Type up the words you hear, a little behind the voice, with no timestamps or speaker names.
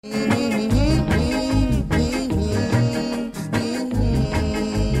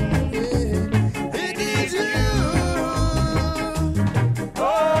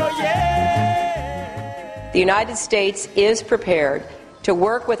The United States is prepared to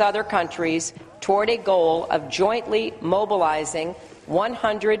work with other countries toward a goal of jointly mobilizing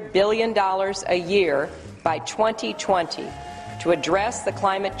 $100 billion a year by 2020 to address the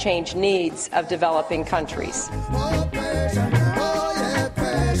climate change needs of developing countries.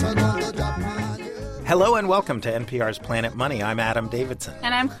 Hello and welcome to NPR's Planet Money. I'm Adam Davidson.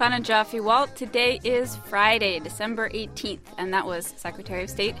 And I'm Chana Joffe-Walt. Today is Friday, December 18th, and that was Secretary of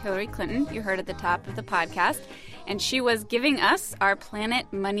State Hillary Clinton, you heard at the top of the podcast, and she was giving us our Planet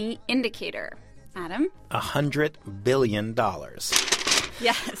Money indicator. Adam? $100 billion.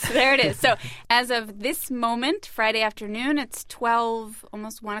 Yes, there it is. So as of this moment, Friday afternoon, it's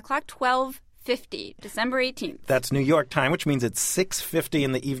almost 1 o'clock, 12:50, December 18th. That's New York time, which means it's 6:50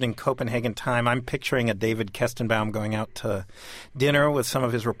 in the evening Copenhagen time. I'm picturing a David Kestenbaum going out to dinner with some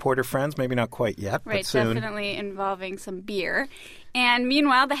of his reporter friends. Maybe not quite yet, right, but soon. Definitely involving some beer. And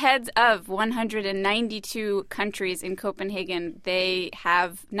meanwhile, the heads of 192 countries in Copenhagen, they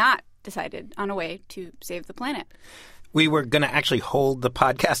have not decided on a way to save the planet. We were going to actually hold the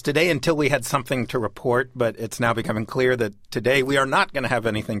podcast today until we had something to report, but it's now becoming clear that today we are not going to have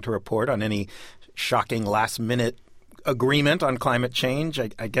anything to report on any shocking last-minute agreement on climate change.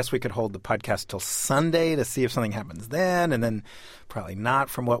 I guess we could hold the podcast till Sunday to see if something happens then, and then probably not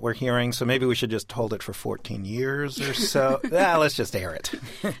from what we're hearing. So maybe we should just hold it for 14 years or so. Let's just air it.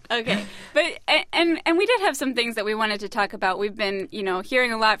 Okay. But and we did have some things that we wanted to talk about. We've been,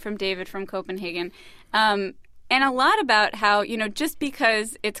 hearing a lot from David from Copenhagen. And a lot about how, just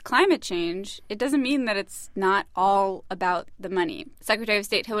because it's climate change, it doesn't mean that it's not all about the money. Secretary of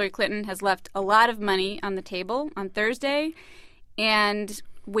State Hillary Clinton has left a lot of money on the table on Thursday and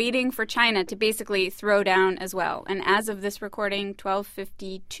waiting for China to basically throw down as well. And as of this recording,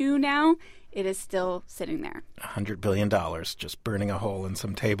 12:52 now, it is still sitting there. $100 billion just burning a hole in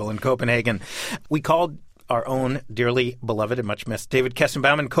some table in Copenhagen. We called our own dearly beloved and much missed David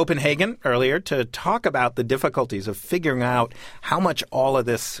Kestenbaum in Copenhagen earlier to talk about the difficulties of figuring out how much all of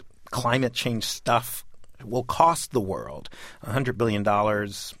this climate change stuff will cost the world. $100 billion,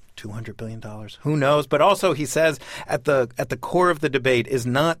 $200 billion, who knows? But also, he says, at the core of the debate is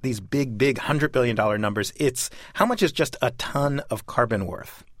not these big $100 billion numbers. It's how much is just a ton of carbon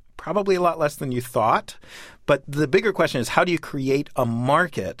worth. Probably a lot less than you thought. But the bigger question is, how do you create a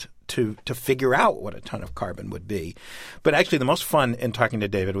market to figure out what a ton of carbon would be? But actually the most fun in talking to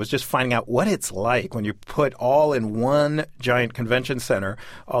David was just finding out what it's like when you put all in one giant convention center,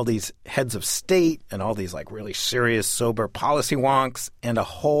 all these heads of state and all these like really serious, sober policy wonks and a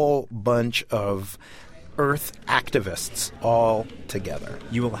whole bunch of Earth activists all together.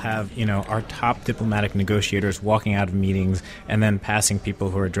 You will have, our top diplomatic negotiators walking out of meetings and then passing people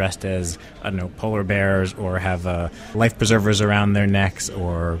who are dressed as, polar bears or have life preservers around their necks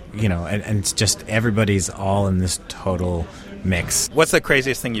or, and it's just everybody's all in this total mix. What's the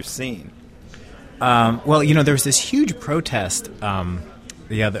craziest thing you've seen? There was this huge protest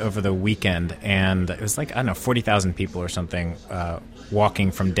over the weekend, and it was 40,000 people or something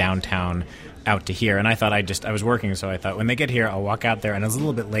walking from downtown out to here. And I thought I was working, so I thought when they get here, I'll walk out there. And it was a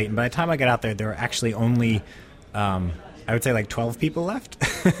little bit late. And by the time I got out there, there were actually only, I would say 12 people left.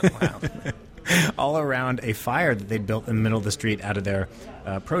 Wow. All around a fire that they'd built in the middle of the street out of their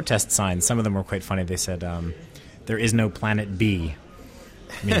protest signs. Some of them were quite funny. They said, there is no planet B,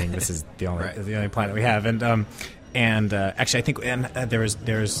 meaning this is the only planet we have. And actually, I think there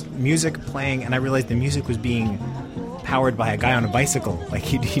was music playing, and I realized the music was being powered by a guy on a bicycle. Like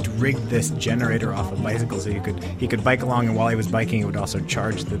he'd rigged this generator off a bicycle so he could bike along, and while he was biking, it would also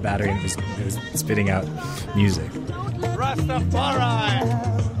charge the battery, and it was spitting out music. Rastafari.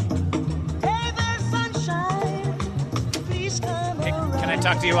 Hey there, sunshine. Please come Can I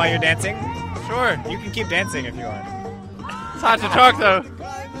talk to you while you're dancing? Sure. You can keep dancing if you want. It's hard to talk though.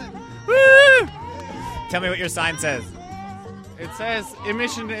 Woo! Tell me what your sign says. It says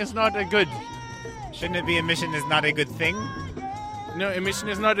emission is not a good. Shouldn't it be emission is not a good thing? No, emission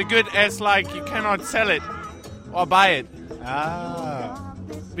is not a good as you cannot sell it or buy it. Ah.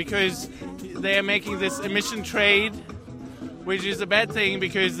 Because they are making this emission trade, which is a bad thing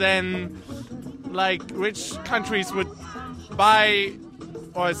because then rich countries would buy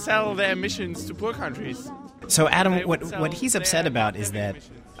or sell their emissions to poor countries. So Adam, what he's upset about is that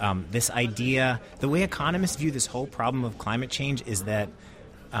this idea, the way economists view this whole problem of climate change is that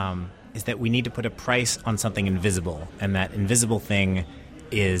we need to put a price on something invisible, and that invisible thing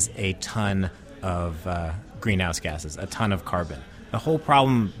is a ton of greenhouse gases, a ton of carbon. The whole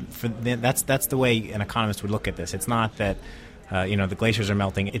problem that's the way an economist would look at this. It's not that the glaciers are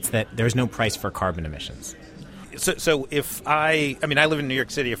melting; it's that there's no price for carbon emissions. So if I live in New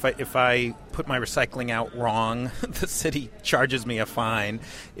York City. If I put my recycling out wrong, the city charges me a fine.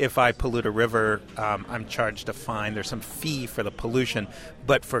 If I pollute a river, I'm charged a fine. There's some fee for the pollution.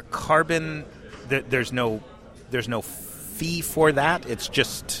 But for carbon, there's no fee for that. It's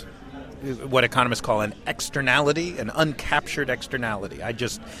just what economists call an externality, an uncaptured externality.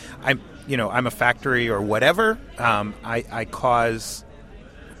 I'm a factory or whatever. I cause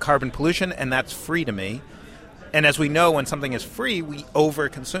carbon pollution, and that's free to me. And as we know, when something is free, we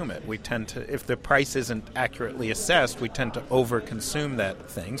overconsume it. We tend to, if the price isn't accurately assessed, we tend to overconsume that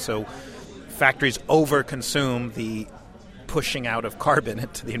thing. So factories overconsume the pushing out of carbon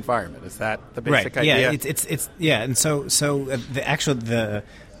into the environment. Is that the basic idea? Yeah, and so the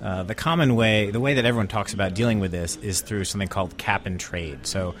common way, the way that everyone talks about dealing with this is through something called cap and trade.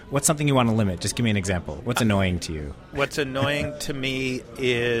 So what's something you want to limit? Just give me an example. What's annoying to you? What's annoying to me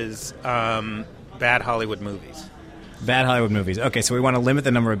is bad Hollywood movies. Bad Hollywood movies. Okay, so we want to limit the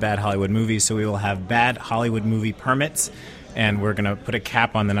number of bad Hollywood movies, so we will have bad Hollywood movie permits, and we're going to put a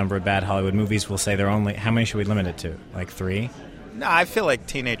cap on the number of bad Hollywood movies. We'll say how many should we limit it to? Like 3? No, I feel like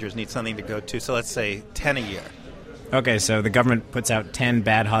teenagers need something to go to, so let's say 10 a year. Okay, so the government puts out 10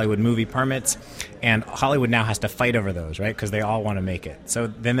 bad Hollywood movie permits, and Hollywood now has to fight over those, right? Because they all want to make it. So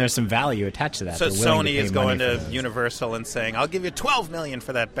then there's some value attached to that. So Sony is going to Universal and saying, "I'll give you $12 million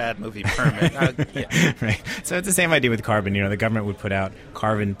for that bad movie permit." Yeah. Right. So it's the same idea with carbon. The government would put out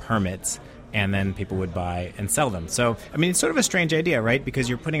carbon permits, and then people would buy and sell them. So, I mean, it's sort of a strange idea, right? Because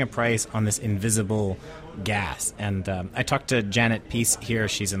you're putting a price on this invisible gas. And I talked to Janet Peace here.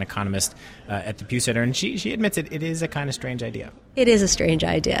 She's an economist at the Pew Center, and she admits it is a kind of strange idea. It is a strange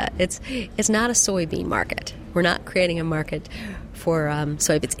idea. It's not a soybean market. We're not creating a market for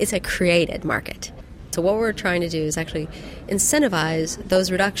soybeans. It's a created market. So what we're trying to do is actually incentivize those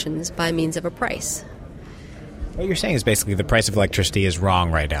reductions by means of a price. What you're saying is basically the price of electricity is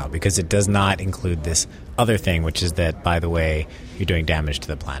wrong right now because it does not include this other thing, which is that, by the way, you're doing damage to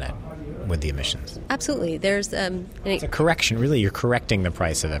the planet with the emissions. Absolutely. There's it's a correction. Really, you're correcting the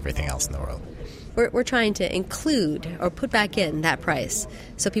price of everything else in the world. We're trying to include or put back in that price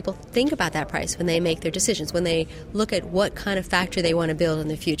so people think about that price when they make their decisions, when they look at what kind of factory they want to build in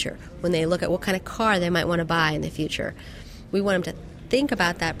the future, when they look at what kind of car they might want to buy in the future. We want them to think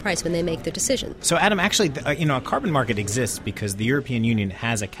about that price when they make their decision. So, Adam, actually, a carbon market exists because the European Union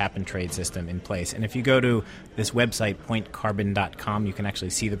has a cap-and-trade system in place. And if you go to this website, pointcarbon.com, you can actually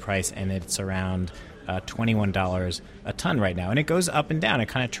see the price, and it's around $21 a ton right now. And it goes up and down. It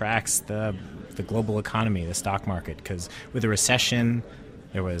kind of tracks the global economy, the stock market, because with a recession,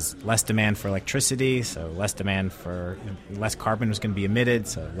 there was less demand for electricity, so less carbon was going to be emitted,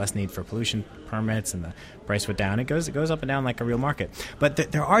 so less need for pollution permits, and the price went down. It goes up and down like a real market. But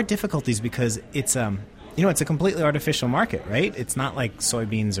there are difficulties because it's a completely artificial market, right? It's not like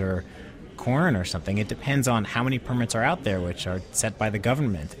soybeans or corn or something. It depends on how many permits are out there, which are set by the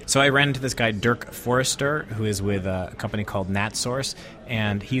government. So I ran into this guy, Dirk Forrester, who is with a company called NatSource,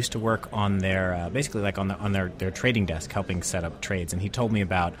 and he used to work on their basically like on their trading desk, helping set up trades. And he told me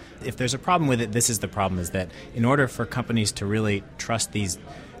about if there's a problem with it, this is the problem: is that in order for companies to really trust these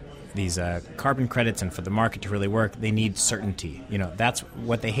carbon credits and for the market to really work, they need certainty. That's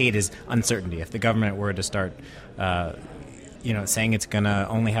what they hate is uncertainty. If the government were to start saying it's going to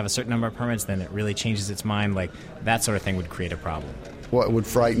only have a certain number of permits, then it really changes its mind. Like, that sort of thing would create a problem. What would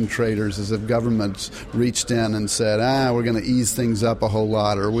frighten traders is if governments reached in and said, we're going to ease things up a whole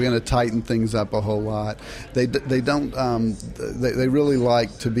lot, or we're going to tighten things up a whole lot. They really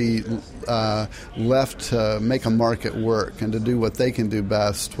like to be left to make a market work and to do what they can do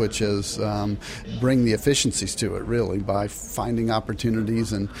best, which is bring the efficiencies to it, really, by finding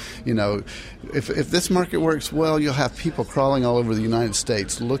opportunities. And, if this market works well, you'll have people crawling all over the United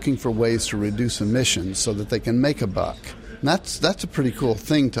States looking for ways to reduce emissions so that they can make a buck. And that's a pretty cool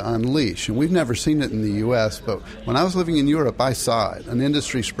thing to unleash. And we've never seen it in the U.S., but when I was living in Europe, I saw it. An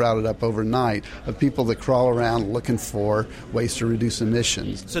industry sprouted up overnight of people that crawl around looking for ways to reduce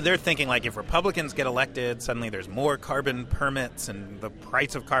emissions. So they're thinking, like, if Republicans get elected, suddenly there's more carbon permits and the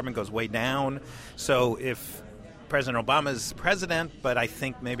price of carbon goes way down. So if President Obama's president, but I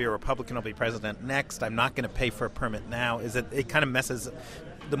think maybe a Republican will be president next, I'm not going to pay for a permit now. It kind of messes,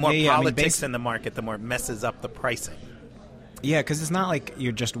 the more politics in the market, the more it messes up the pricing. Yeah, because it's not like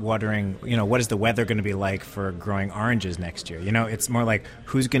you're just watering, what is the weather going to be like for growing oranges next year? It's more like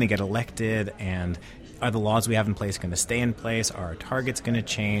who's going to get elected, and are the laws we have in place going to stay in place? Are our targets going to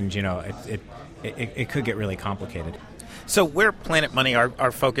change? It could get really complicated. So we're Planet Money.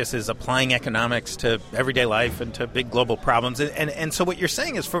 Our focus is applying economics to everyday life and to big global problems. And so what you're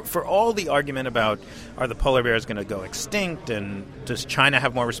saying is for all the argument about are the polar bears going to go extinct and does China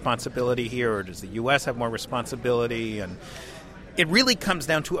have more responsibility here or does the U.S. have more responsibility? And it really comes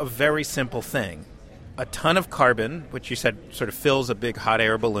down to a very simple thing. A ton of carbon, which you said sort of fills a big hot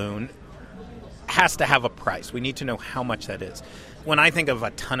air balloon, has to have a price. We need to know how much that is. When I think of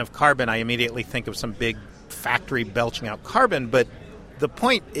a ton of carbon, I immediately think of some big factory belching out carbon. But the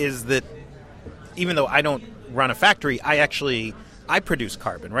point is that even though I don't run a factory, I produce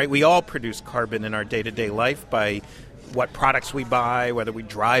carbon, right? We all produce carbon in our day-to-day life by what products we buy, whether we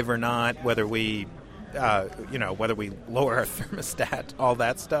drive or not, whether we, whether we lower our thermostat, all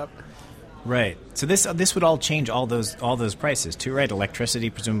that stuff. Right. So this would all change all those prices too, right? Electricity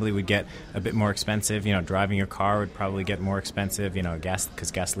presumably would get a bit more expensive. Driving your car would probably get more expensive.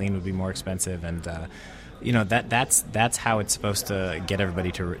 Because gasoline would be more expensive, and that's how it's supposed to get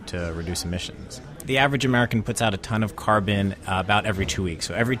everybody to reduce emissions. The average American puts out a ton of carbon about every 2 weeks.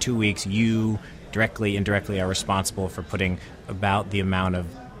 So every 2 weeks, you directly, indirectly are responsible for putting about the amount of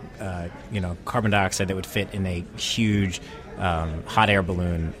carbon dioxide that would fit in a huge hot air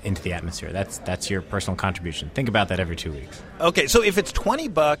balloon into the atmosphere. That's your personal contribution. Think about that every 2 weeks. Okay, so if it's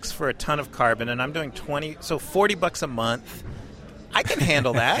 $20 for a ton of carbon, and I'm doing so $40 a month, I can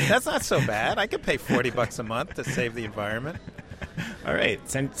handle that. That's not so bad. I could pay $40 a month to save the environment. All right,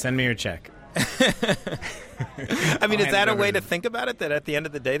 send me your check. I mean, is that a way to think about it? That at the end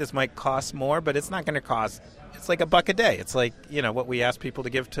of the day, this might cost more, but it's not going to cost. It's like $1 a day. It's like what we ask people to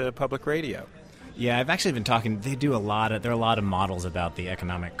give to public radio. Yeah, I've actually been talking. They do there are a lot of models about the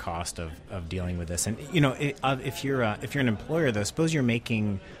economic cost of dealing with this. And if you're an employer, though, suppose you're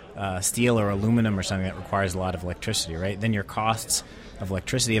making steel or aluminum or something that requires a lot of electricity, right? Then your costs of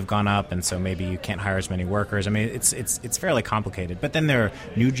electricity have gone up, and so maybe you can't hire as many workers. I mean, it's fairly complicated. But then there are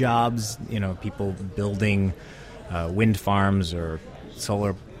new jobs. People building wind farms or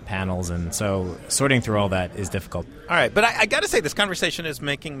solar panels, and so sorting through all that is difficult. All right, but I got to say, this conversation is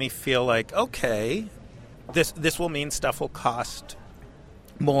making me feel like, okay, this will mean stuff will cost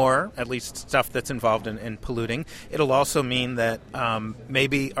more, at least stuff that's involved in polluting. It'll also mean that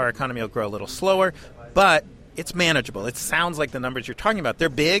maybe our economy will grow a little slower, but it's manageable. It sounds like the numbers you're talking about. They're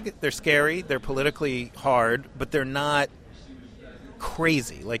big, they're scary, they're politically hard, but they're not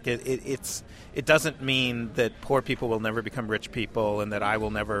crazy. Like it doesn't mean that poor people will never become rich people and that I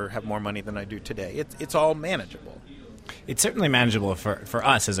will never have more money than I do today. It's all manageable. It's certainly manageable for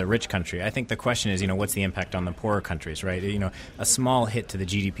us as a rich country. I think the question is, what's the impact on the poorer countries, right? A small hit to the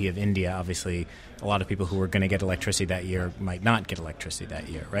GDP of India, obviously a lot of people who were going to get electricity that year might not get electricity that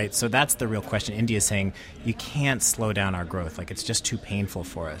year, right? So that's the real question. India is saying, you can't slow down our growth. Like, it's just too painful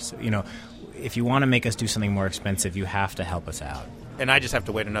for us. If you want to make us do something more expensive, you have to help us out. And I just have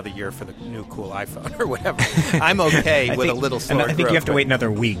to wait another year for the new cool iPhone or whatever. I'm okay with a little slower growth. I think you have to wait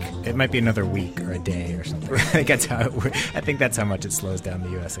another week. It might be another week or a day or something. I think that's how much it slows down the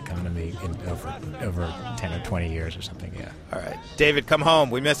U.S. economy in over 10 or 20 years or something, yeah. All right. David, come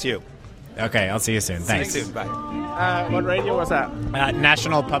home. We miss you. Okay, I'll see you soon. Thanks. See you soon. Bye. What radio was that?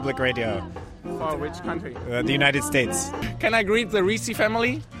 National Public Radio. For which country? The United States. Can I greet the Risi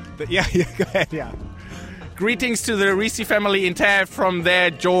family? Yeah, go ahead, yeah. Greetings to the Risi family in Taft from their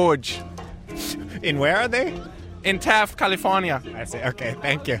George. In where are they? In Taft, California. I see. Okay,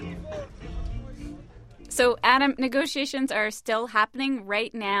 thank you. So, Adam, negotiations are still happening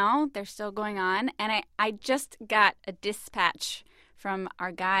right now. They're still going on. And I just got a dispatch from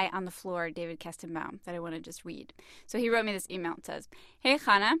our guy on the floor, David Kestenbaum, that I want to just read. So he wrote me this email. It says, "Hey,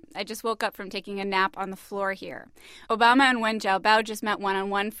 Chana, I just woke up from taking a nap on the floor here. Obama and Wen Jiabao just met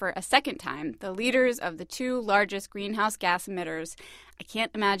one-on-one for a second time, the leaders of the two largest greenhouse gas emitters. I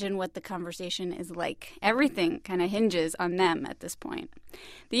can't imagine what the conversation is like. Everything kind of hinges on them at this point.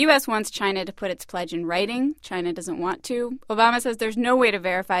 The U.S. wants China to put its pledge in writing. China doesn't want to. Obama says there's no way to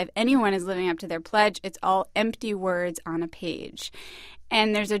verify if anyone is living up to their pledge. It's all empty words on a page.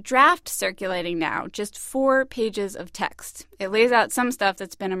 And there's a draft circulating now, just 4 pages of text. It lays out some stuff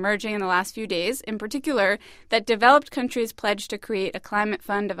that's been emerging in the last few days, in particular that developed countries pledge to create a climate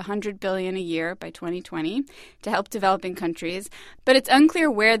fund of $100 billion a year by 2020 to help developing countries. But it's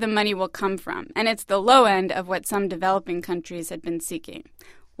unclear where the money will come from, and it's the low end of what some developing countries had been seeking.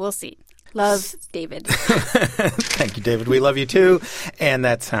 We'll see. Love, David." Thank you, David. We love you too. And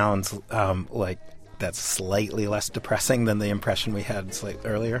that sounds like that's slightly less depressing than the impression we had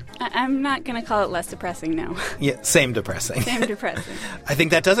earlier? I'm not going to call it less depressing, no. Yeah, same depressing. Same depressing. I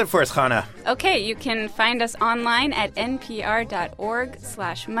think that does it for us, Chana. Okay, you can find us online at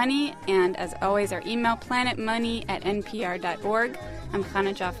npr.org/money. And as always, our email, planetmoney@npr.org. I'm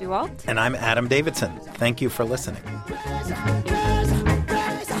Chana Joffe-Walt. And I'm Adam Davidson. Thank you for listening.